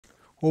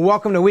Well,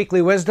 welcome to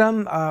Weekly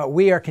Wisdom.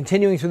 We are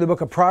continuing through the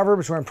book of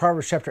Proverbs. We're in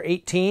Proverbs chapter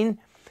 18.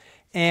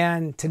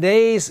 And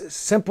today's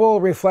simple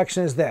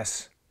reflection is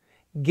this: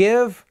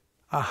 give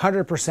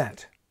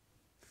 100%.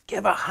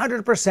 Give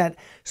 100%,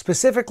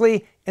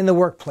 specifically in the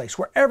workplace,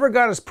 wherever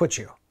God has put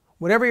you,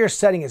 whatever your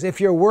setting is. If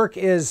your work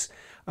is,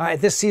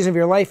 at this season of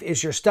your life,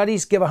 is your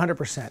studies, give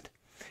 100%.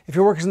 If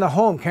your work is in the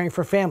home, caring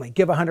for family,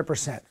 give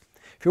 100%.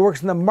 If your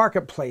work's in the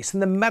marketplace, in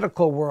the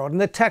medical world, in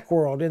the tech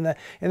world, in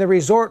the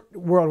resort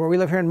world where we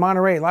live here in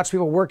Monterey, lots of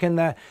people work in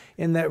the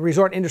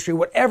resort industry,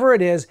 whatever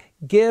it is,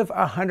 give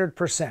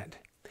 100%.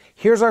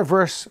 Here's our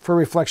verse for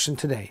reflection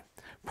today.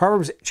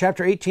 Proverbs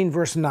chapter 18,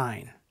 verse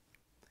 9.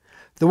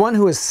 The one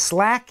who is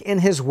slack in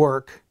his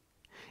work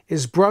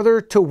is brother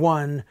to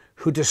one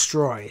who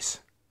destroys.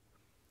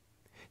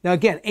 Now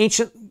again,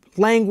 ancient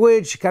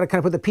language, got to kind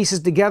of put the pieces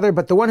together,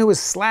 but the one who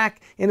is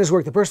slack in his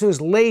work, the person who is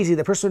lazy,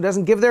 the person who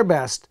doesn't give their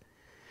best,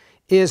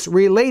 is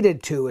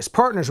related to, is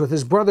partners with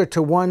his brother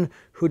to one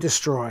who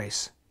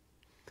destroys.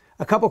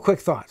 A couple quick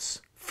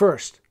thoughts.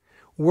 First,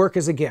 work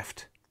is a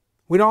gift.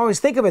 We don't always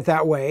think of it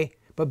that way,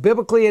 but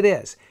biblically it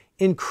is.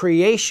 In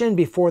creation,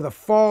 before the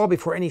fall,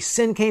 before any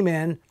sin came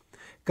in,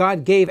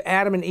 God gave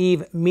Adam and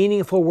Eve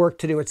meaningful work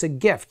to do. It's a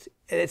gift.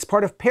 It's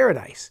part of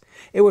paradise.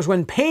 It was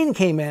when pain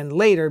came in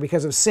later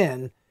because of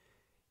sin,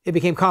 it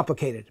became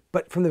complicated.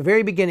 But from the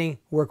very beginning,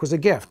 work was a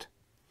gift.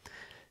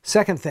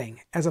 Second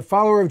thing, as a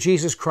follower of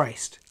Jesus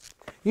Christ,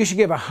 you should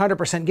give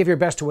 100%, give your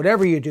best to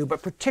whatever you do,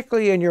 but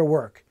particularly in your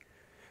work,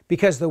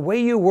 because the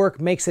way you work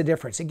makes a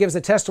difference. It gives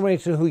a testimony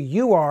to who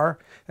you are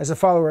as a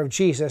follower of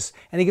Jesus,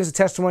 and it gives a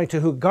testimony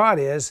to who God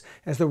is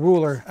as the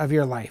ruler of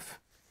your life.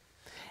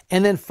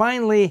 And then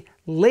finally,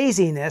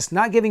 laziness,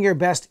 not giving your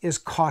best, is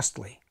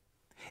costly.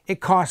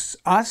 It costs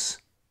us.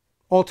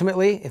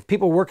 Ultimately, if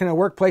people work in a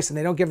workplace and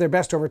they don't give their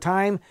best over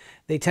time,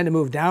 they tend to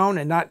move down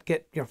and not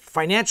get,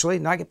 financially,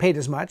 not get paid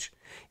as much.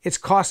 It's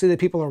costly to the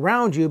people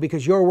around you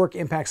because your work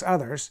impacts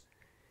others.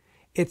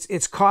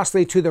 It's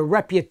costly to the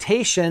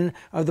reputation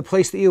of the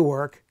place that you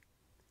work.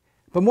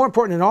 But more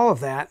important than all of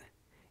that,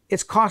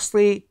 it's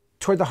costly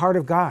toward the heart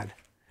of God.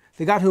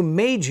 The God who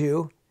made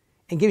you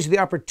and gives you the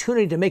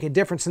opportunity to make a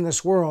difference in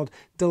this world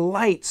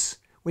delights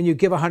when you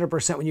give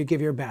 100%, when you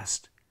give your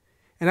best.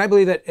 And I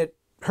believe that it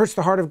hurts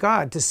the heart of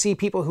God to see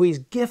people who He's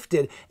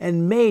gifted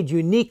and made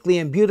uniquely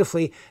and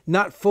beautifully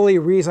not fully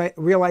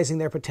realizing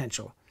their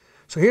potential.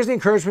 So here's the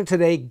encouragement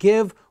today: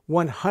 give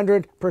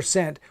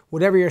 100%,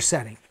 whatever your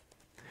setting.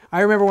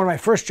 I remember one of my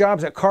first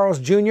jobs at Carl's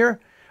Jr.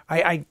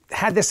 I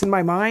had this in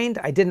my mind.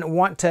 I didn't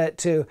want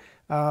to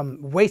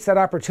waste that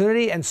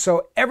opportunity. And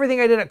so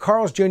everything I did at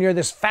Carl's Jr.,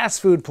 this fast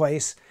food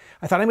place,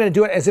 I thought I'm going to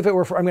do it as if it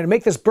were I'm going to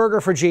make this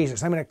burger for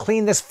Jesus. I'm going to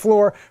clean this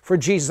floor for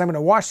Jesus. I'm going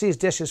to wash these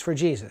dishes for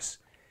Jesus.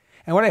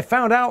 And what I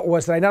found out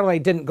was that I not only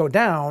didn't go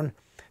down,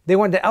 they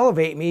wanted to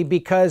elevate me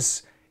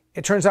because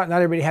it turns out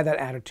not everybody had that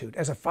attitude.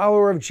 As a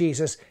follower of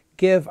Jesus,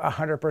 give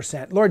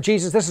 100%. Lord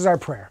Jesus, this is our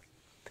prayer,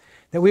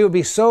 that we would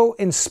be so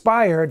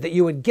inspired that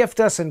you would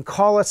gift us and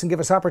call us and give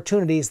us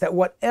opportunities that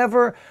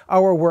whatever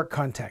our work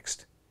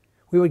context,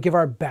 we would give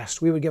our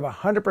best. We would give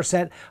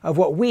 100% of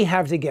what we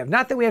have to give.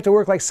 Not that we have to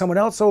work like someone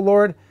else, oh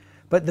Lord,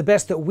 but the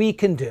best that we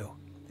can do.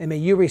 And may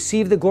you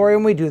receive the glory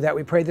when we do that.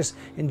 We pray this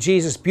in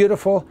Jesus'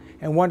 beautiful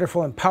and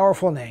wonderful and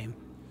powerful name.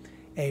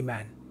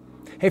 Amen.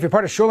 Hey, if you're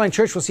part of Shoreline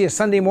Church, we'll see you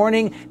Sunday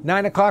morning,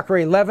 9 o'clock or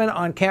 11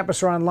 on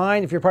campus or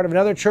online. If you're part of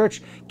another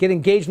church, get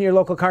engaged in your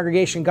local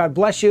congregation. God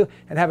bless you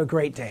and have a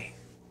great day.